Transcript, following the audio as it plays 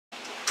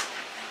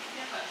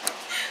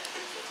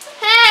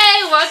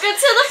Welcome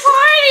to the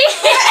party!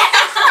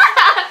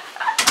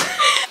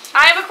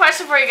 I have a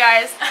question for you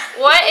guys.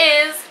 What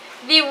is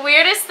the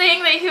weirdest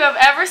thing that you have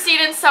ever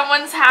seen in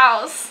someone's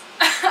house?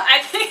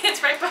 I think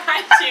it's right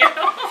behind you.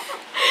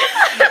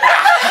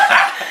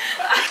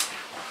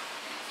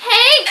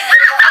 Hey!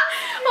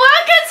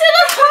 Welcome to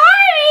the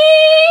party!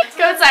 Let's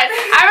go inside.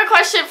 I have a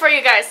question for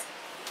you guys.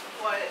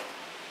 What?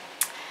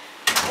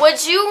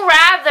 Would you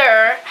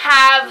rather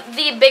have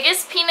the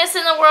biggest penis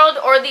in the world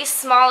or the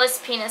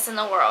smallest penis in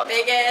the world?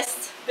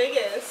 Biggest.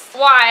 Biggest.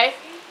 Why?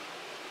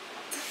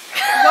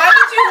 Why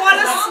would you want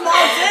a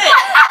small dick?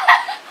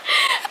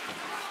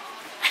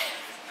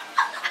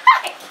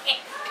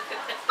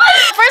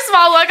 First of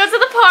all, welcome to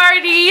the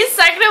party.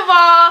 Second of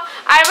all,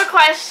 I have a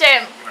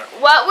question.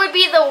 What would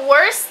be the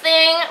worst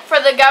thing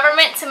for the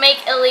government to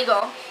make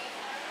illegal?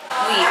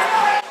 Weed.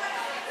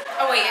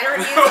 Oh wait, it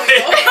already is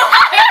illegal.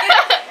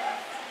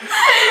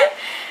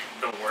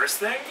 The worst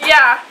thing?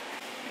 Yeah.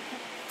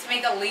 To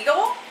make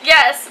illegal?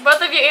 Yes,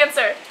 both of you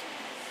answer.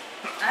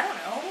 I don't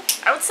know.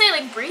 I would say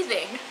like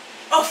breathing.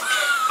 Oh.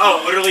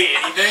 Oh, literally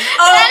anything?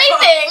 Oh.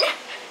 Anything.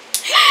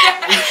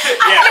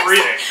 Yeah,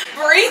 breathing.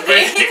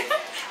 Breathing.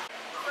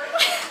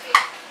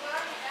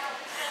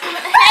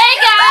 Hey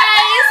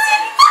guys!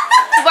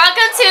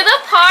 Welcome to the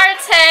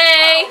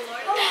party.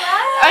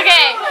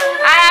 Okay,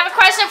 I have a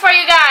question for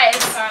you guys.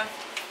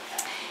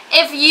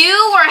 If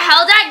you were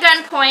held at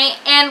gunpoint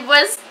and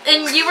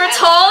you were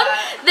told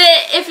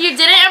that if you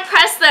didn't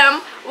impress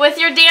them with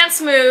your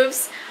dance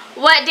moves,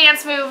 what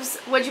dance moves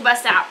would you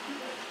bust out?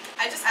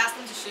 I just asked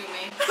them to shoot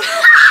me.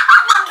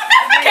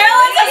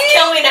 Carolyn says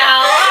kill me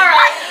now.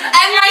 Alright.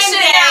 End my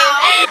shit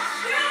now.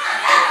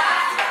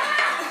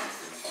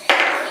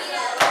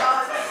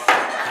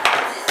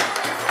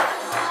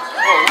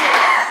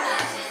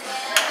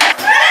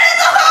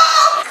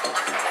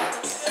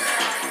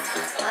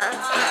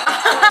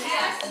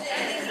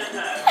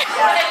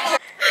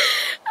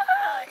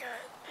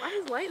 Why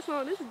his lights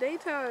on? It's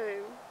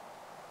daytime.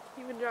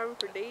 You've been driving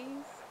for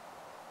days.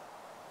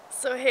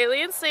 So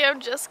Haley and Sam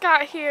just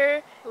got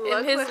here, Look,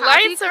 and his the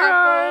lights happy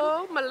are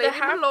couple, on. My lady,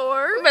 my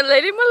lord. My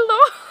lady, my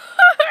lord.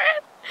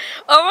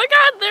 Oh my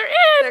God, they're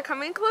in. They're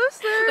coming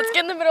closer. Let's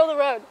get in the middle of the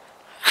road.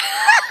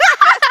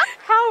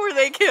 How were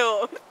they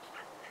killed?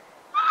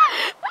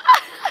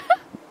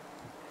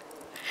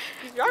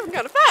 He's driving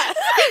kind of fast.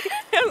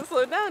 He hasn't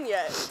slowed down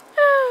yet.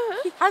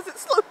 He hasn't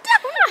slowed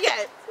down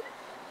yet.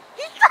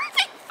 He's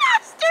driving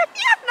faster.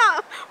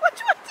 Hannah,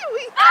 which way do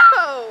we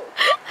go?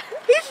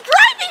 He's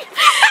driving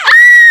fast.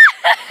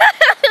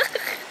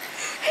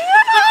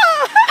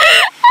 Hannah.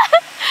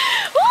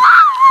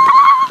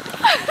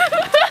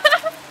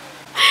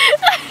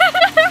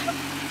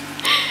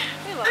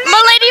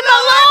 My lady, my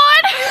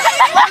lord.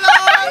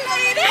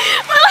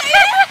 My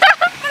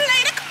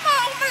lady, come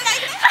on, my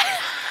lady.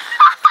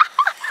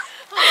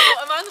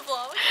 Oh, am I on the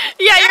vlog?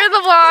 Yeah, you're in the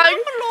vlog.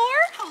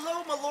 Hello,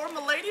 my lord,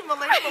 my lady, my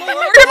lady, my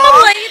lord. My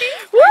lady.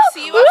 I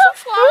see you have some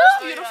flowers.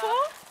 Beautiful.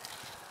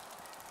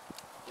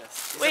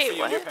 Yes. Wait, for you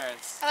what? and your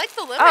parents. I like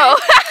the lemon. Oh,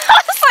 I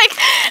was like,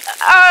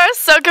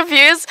 so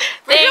confused.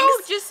 Rachel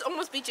Thanks. just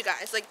almost beat you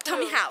guys. Like, tell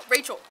me how.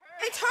 Rachel.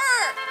 It's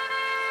her.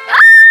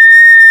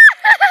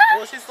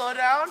 Will she slow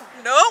down?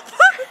 Nope.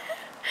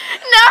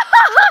 No.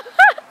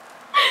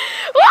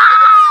 Woo!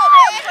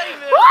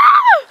 Woo!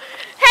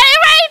 Hey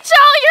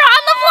Rachel, you're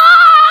on the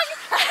vlog.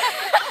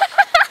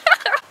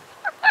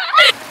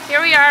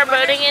 Here we are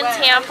boating in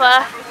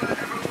Tampa.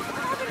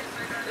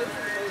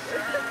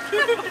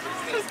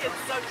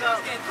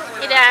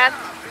 Hey Dad.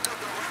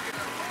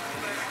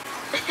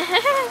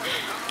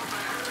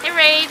 Hey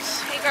Rach.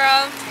 Hey,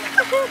 girl.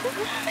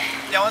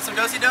 Y'all want some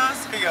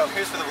do-si-dos? Here you go.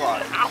 Here's for the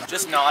vlog.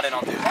 Just nod and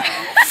I'll do it.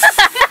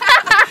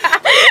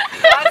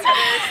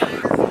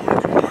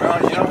 Well,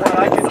 you know what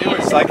I can do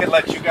is I can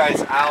let you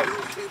guys out.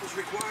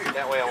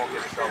 That way I won't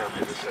get in trouble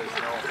because it says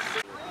no.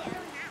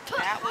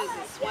 That was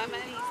a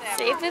swimming.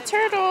 Save the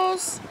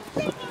turtles.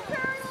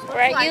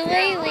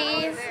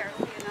 Regularly.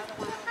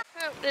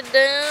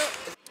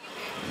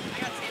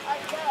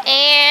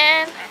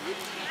 And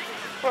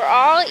we're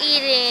all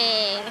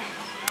eating.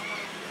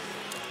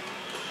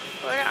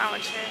 What an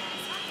amateur.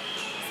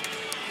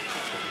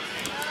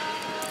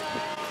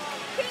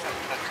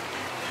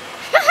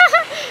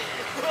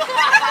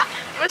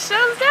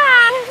 Michelle's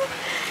dad.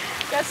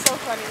 That's so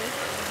funny.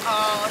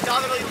 Oh,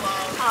 dominantly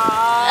love.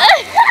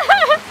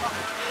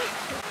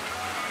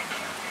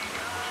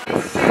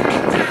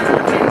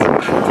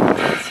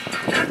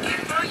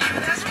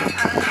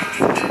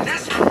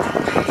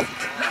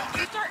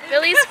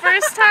 Billy's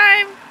first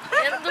time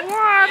in the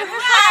water.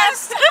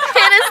 Last.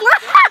 And his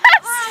last.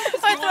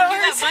 My throat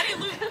hurts.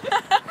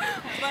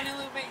 Bunny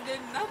loop ain't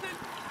good nothing.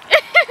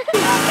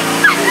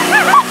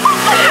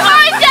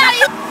 My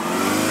daddy.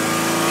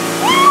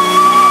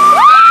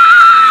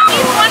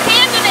 He's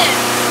one-handed it.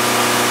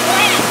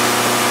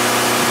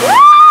 Woo!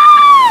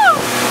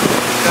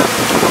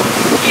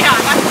 Yeah,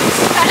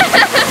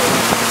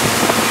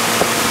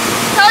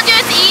 Told you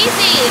it's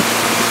easy.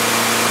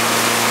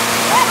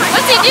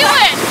 What's he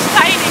doing?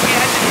 Tiny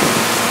hand.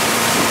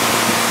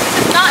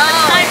 It's not the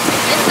time.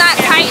 It's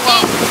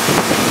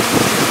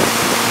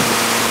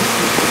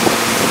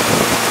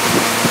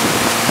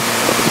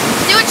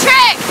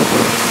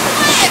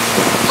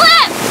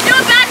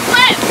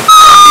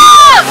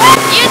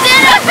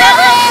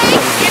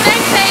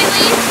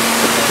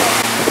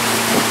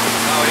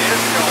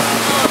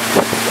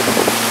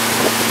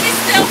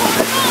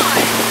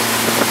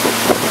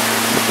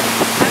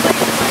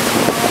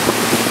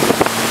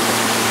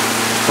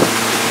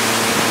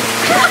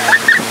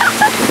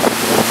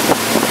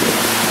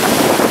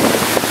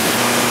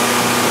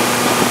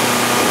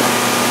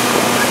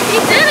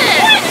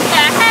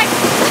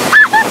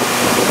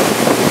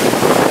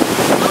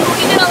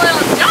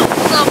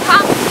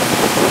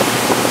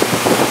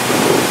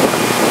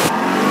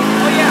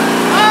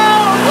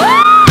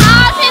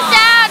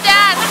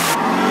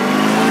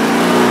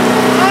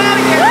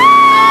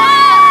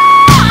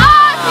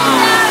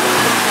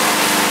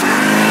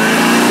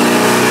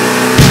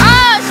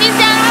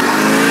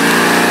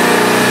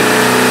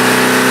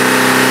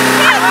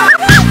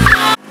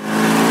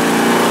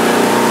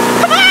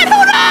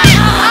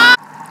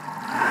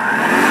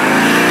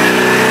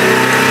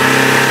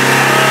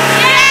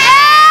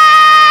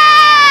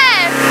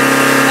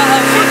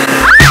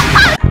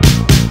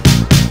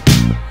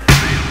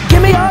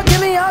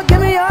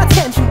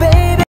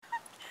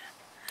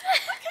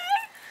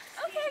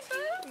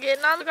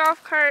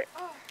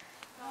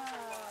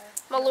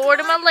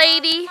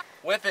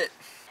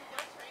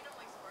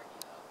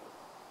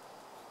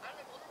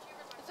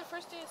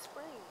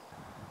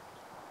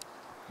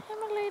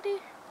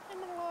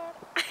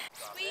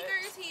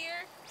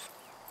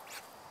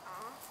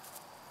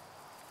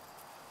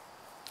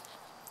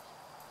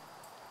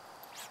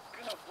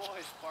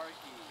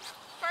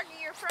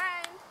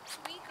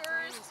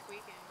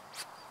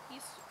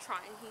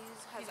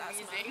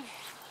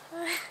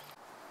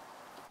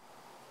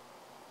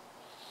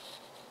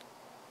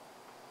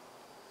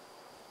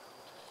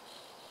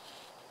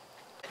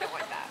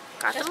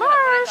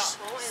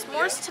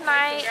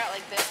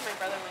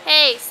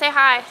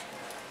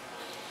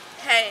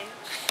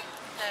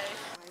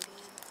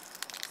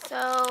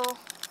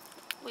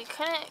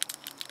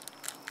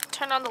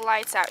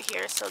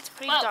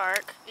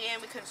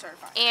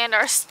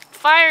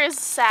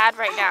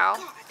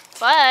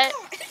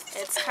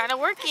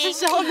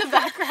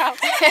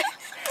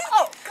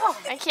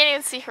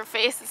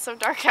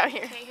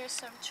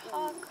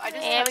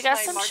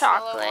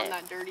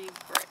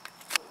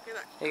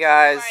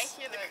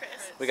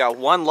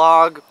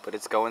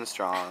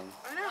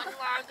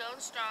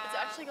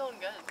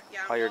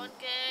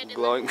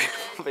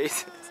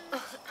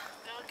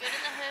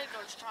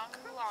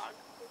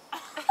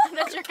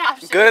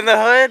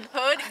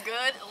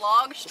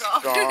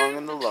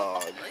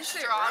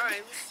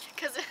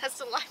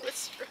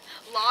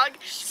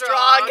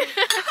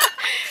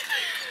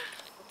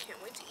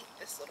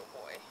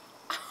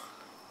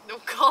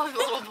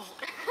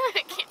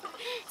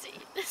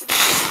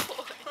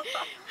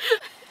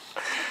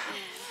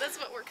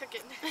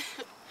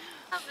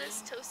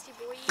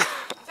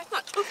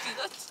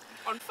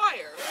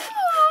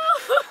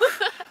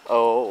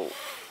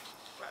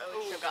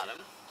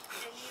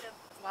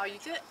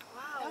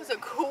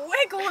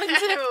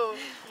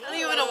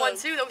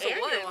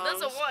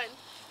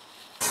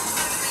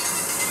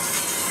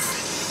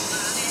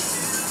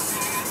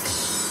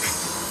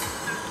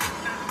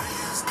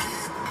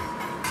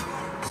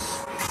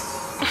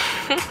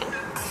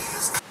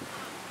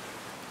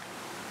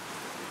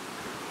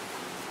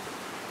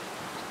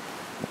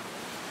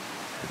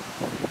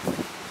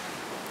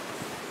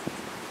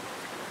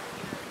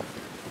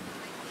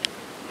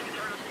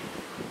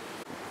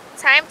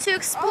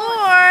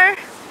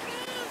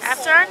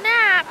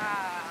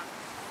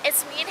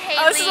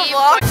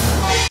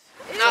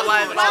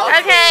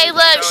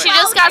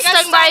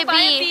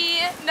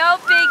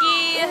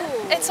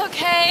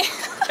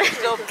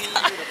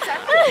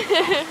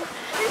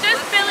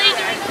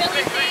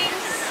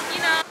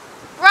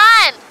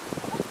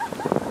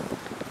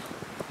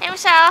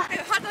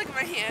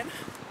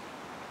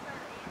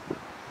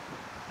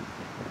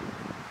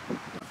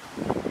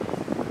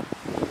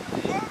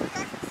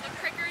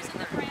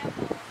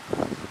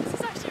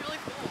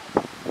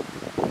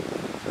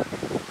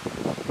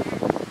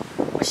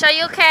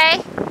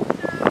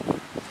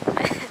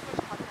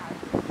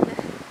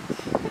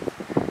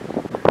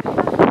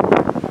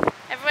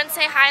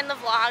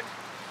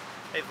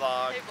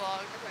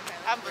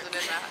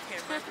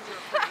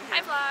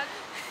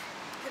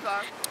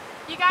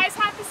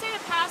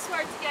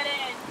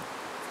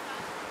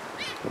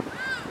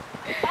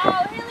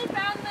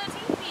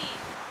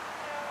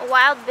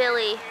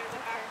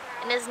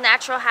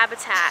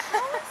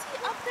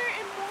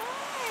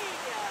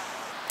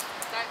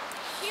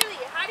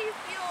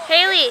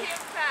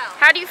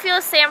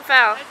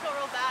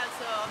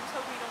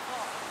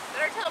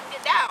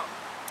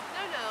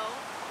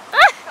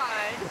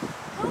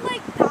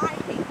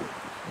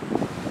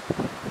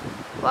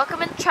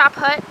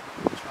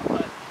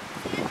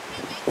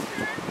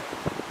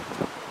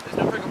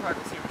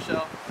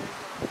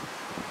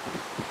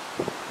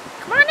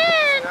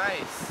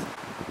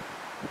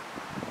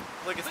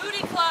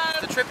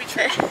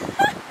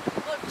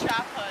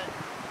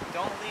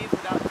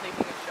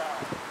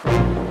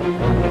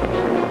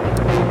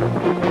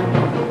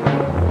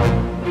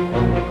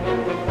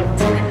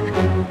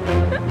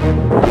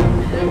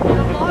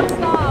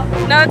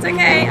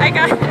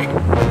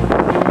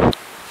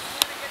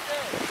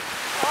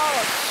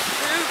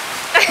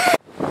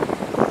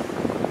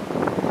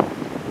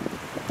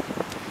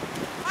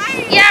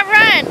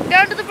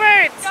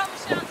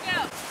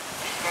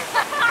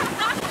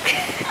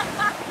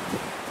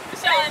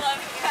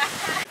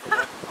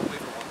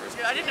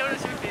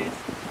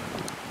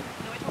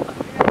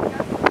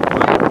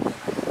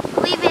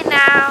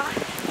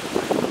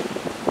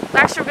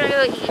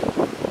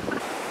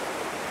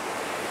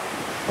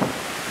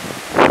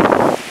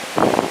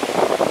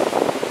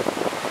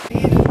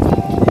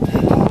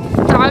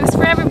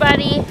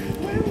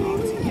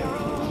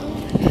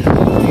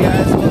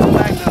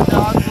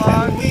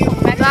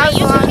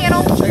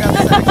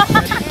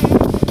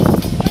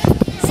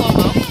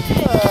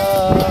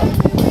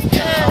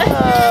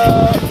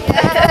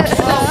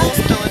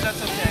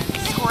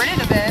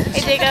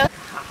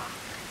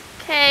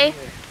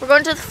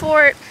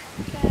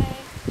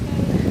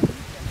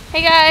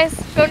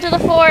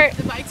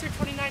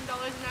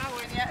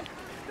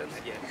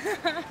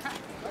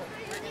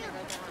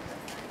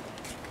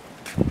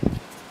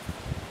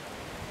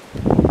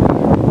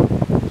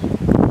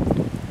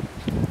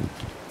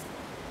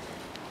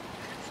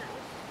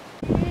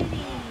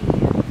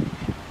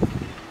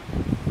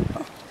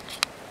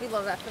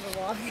love that for the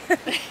vlog.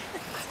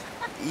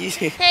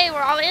 Hey,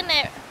 we're all in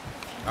it.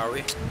 Are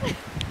we?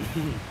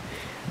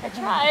 I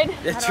tried.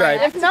 That's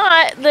right. If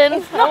not,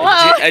 then hello.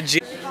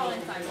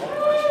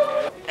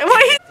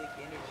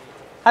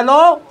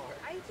 Hello?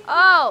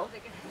 Oh.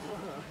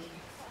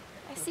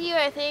 I see you,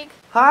 I think.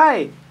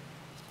 Hi.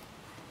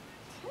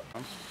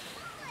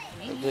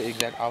 The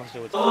exact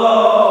opposite.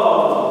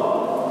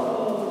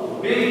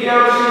 Big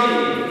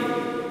Yoshi!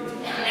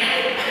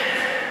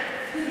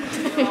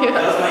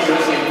 That's my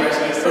Yoshi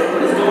impression.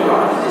 What is going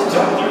on? Just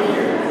jump through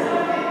here.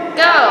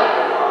 Go.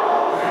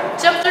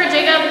 Jump through,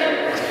 Jacob.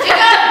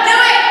 Jacob, do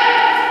it.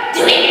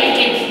 Do it,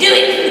 Anakin. Do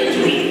it.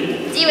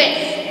 Do it.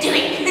 Do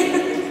it.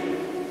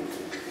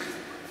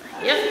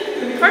 Yep.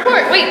 Parkour.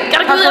 Wait,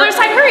 gotta go to the other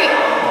side. Hurry.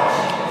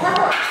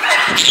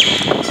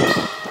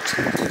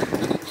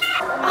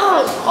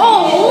 Oh,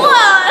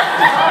 what?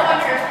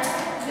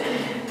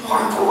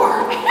 Parkour.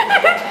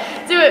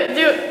 Do it.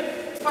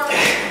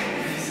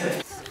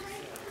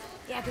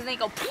 Yeah, because they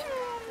go.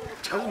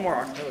 That was more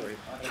artillery.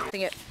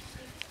 Sing it.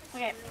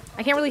 Okay.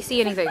 I can't really see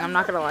anything. I'm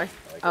not gonna lie.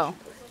 Oh.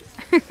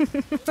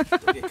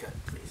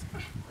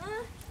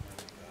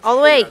 All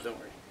the way.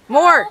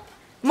 More.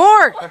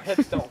 More. Our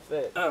hips don't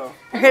fit. Oh.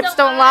 Your hips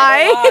don't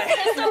lie.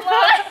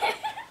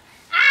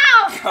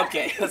 Ow!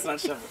 Okay, let's not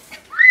shove it.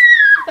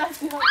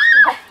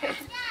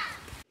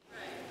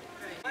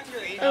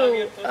 Oh,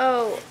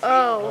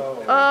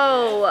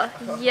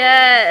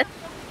 yes.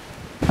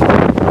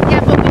 Yeah,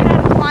 but we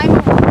had to climb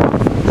over.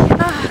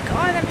 Oh,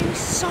 God, that made me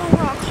so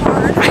rock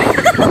hard.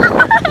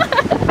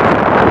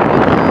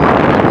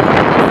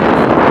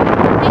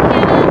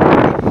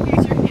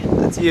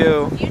 That's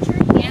you. Future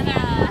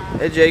Hannah.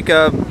 Hey,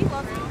 Jacob.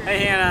 Hey,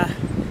 Hannah.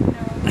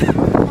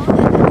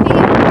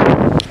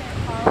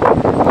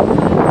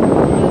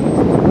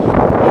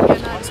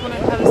 I just want to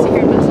have a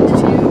secret message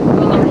to you.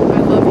 I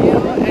love you,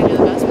 and you're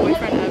the best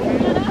boyfriend ever.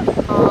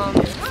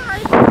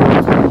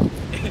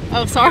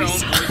 Oh, sorry.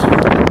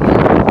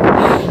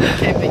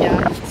 Okay, but yeah.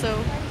 So,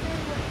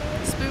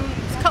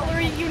 spoons,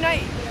 cutlery,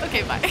 unite.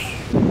 Okay, bye.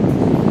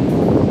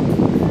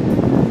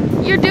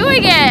 You're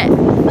doing it.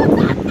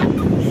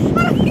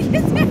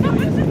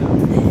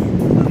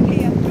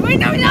 Wait,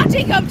 no, not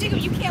Jacob. Jacob,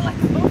 you can't let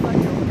go.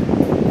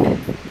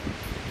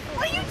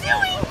 What are you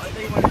doing?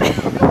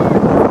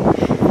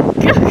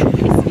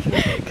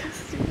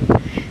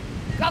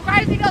 Go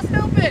crazy, go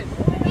stupid.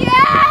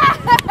 Yeah!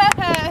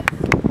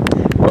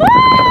 Woo!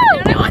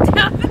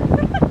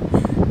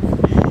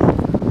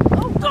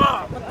 Oh,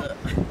 God. What the?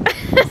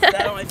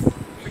 That on my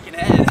freaking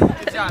head.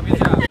 Good job, good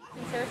job.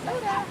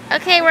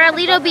 Okay, we're at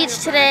Lido Beach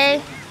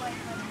today.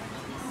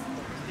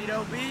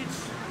 Lido Beach.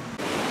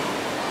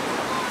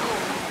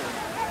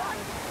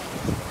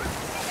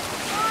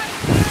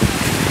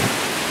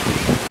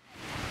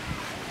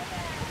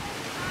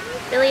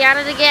 Billy at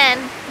it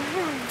again.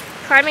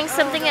 Climbing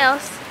something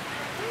else.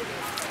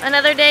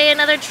 Another day,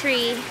 another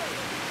tree.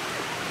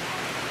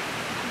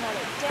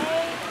 Another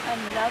day,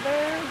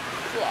 another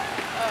vlog.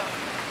 Oh.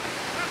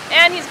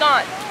 And he's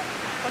gone.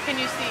 What can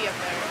you see up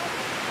there?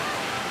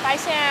 Bye,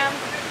 Sam.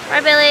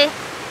 Bye, Billy.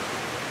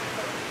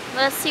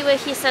 Let's see what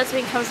he says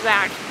when he comes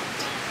back.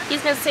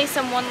 He's gonna say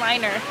some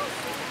one-liner.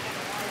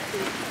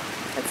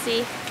 Let's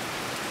see.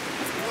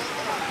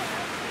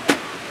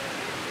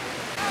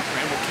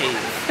 Ramble Cave.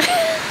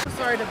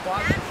 Sorry to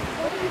block.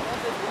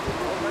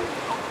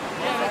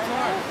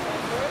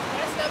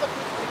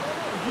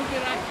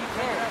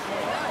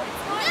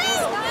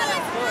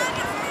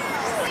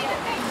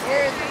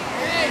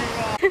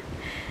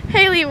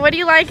 Haley, what do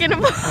you like in a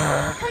book?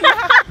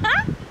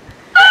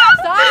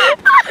 Stop!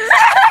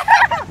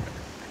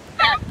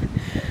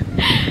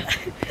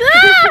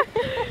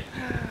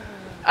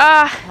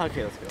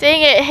 Okay, let's go.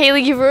 Dang it,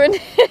 Haley, you ruined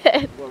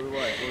it.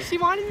 What? She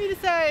wanted me to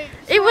say.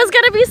 It was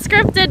gonna be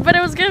scripted, but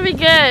it was gonna be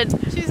good.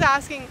 She's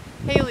asking,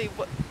 Haley,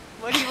 what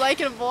do you like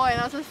in a boy? And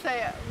I was just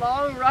say,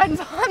 long runs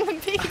on the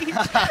beach.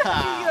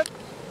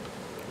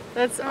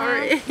 That's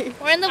alright.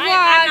 We're in the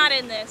vlog. I'm not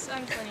in this.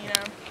 I'm just letting you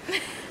know.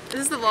 Is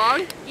this the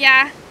vlog?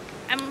 Yeah,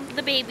 I'm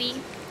the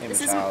baby. This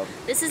child.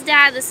 This is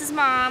Dad. This is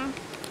Mom.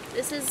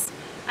 This is.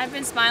 I've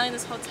been smiling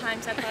this whole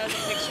time, so I thought it was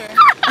a picture.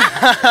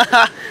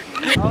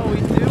 Oh, we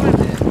doing it.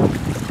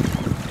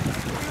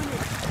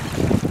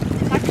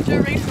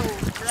 Secretary Rachel.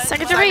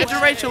 Secretary.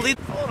 Secretary Rachel,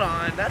 hold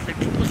on. That's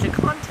explicit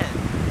content.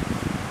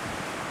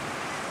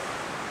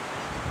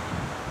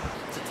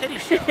 It's a titty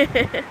show.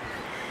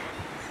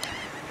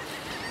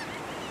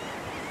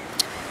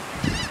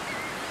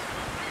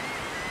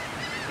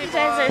 You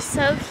guys are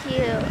so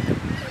cute.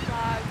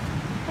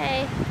 Hey.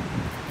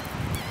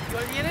 You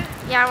want to be in it?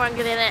 Yeah, I want to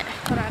get in it.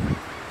 Hold on.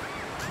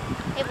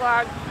 Hey,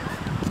 vlog.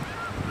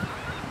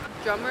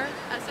 Drummer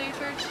at City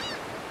Church?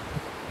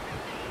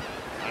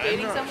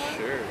 Dating someone?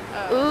 Sure.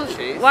 Ooh,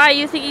 Chase? why?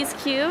 You think he's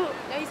cute?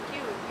 Yeah, he's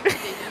cute. You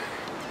should date him.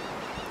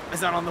 Is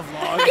that on the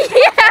vlog?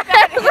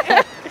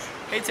 Yeah.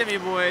 Hey, Timmy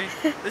boy.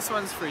 This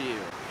one's for you.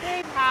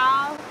 Hey,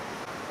 pal.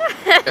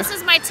 This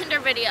is my Tinder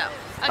video.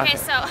 Okay,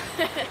 so.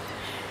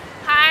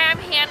 Hi, I'm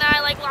Hannah.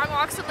 I like long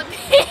walks on the beach.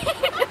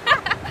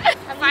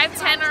 I'm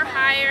 5'10" or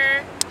higher.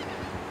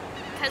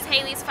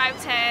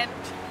 5'10",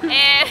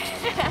 and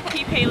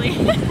Keep Haley.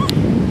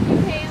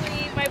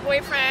 Haley, my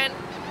boyfriend,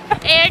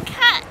 and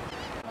Kat.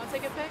 Want to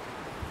take a pic?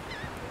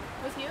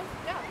 With you?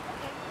 Yeah.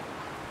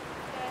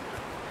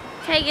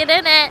 Okay, get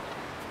in it.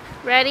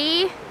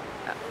 Ready?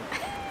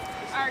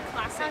 Our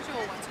classic.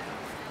 Casual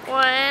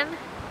one, 1,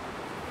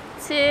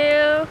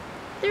 too. 2,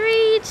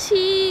 3,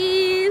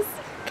 cheese.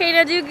 Okay,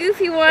 now do a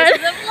goofy one. This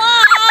is a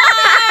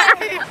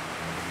vlog!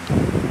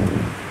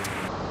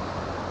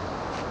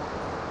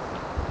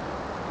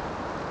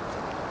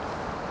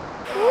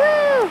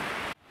 Woo!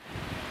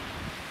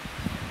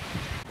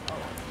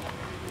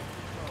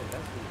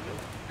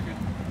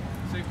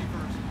 Safety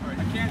first. All right,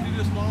 I can't do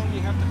this long.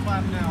 You have to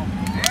clap now.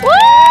 Woo!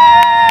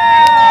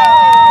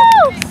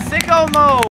 Sicko mode!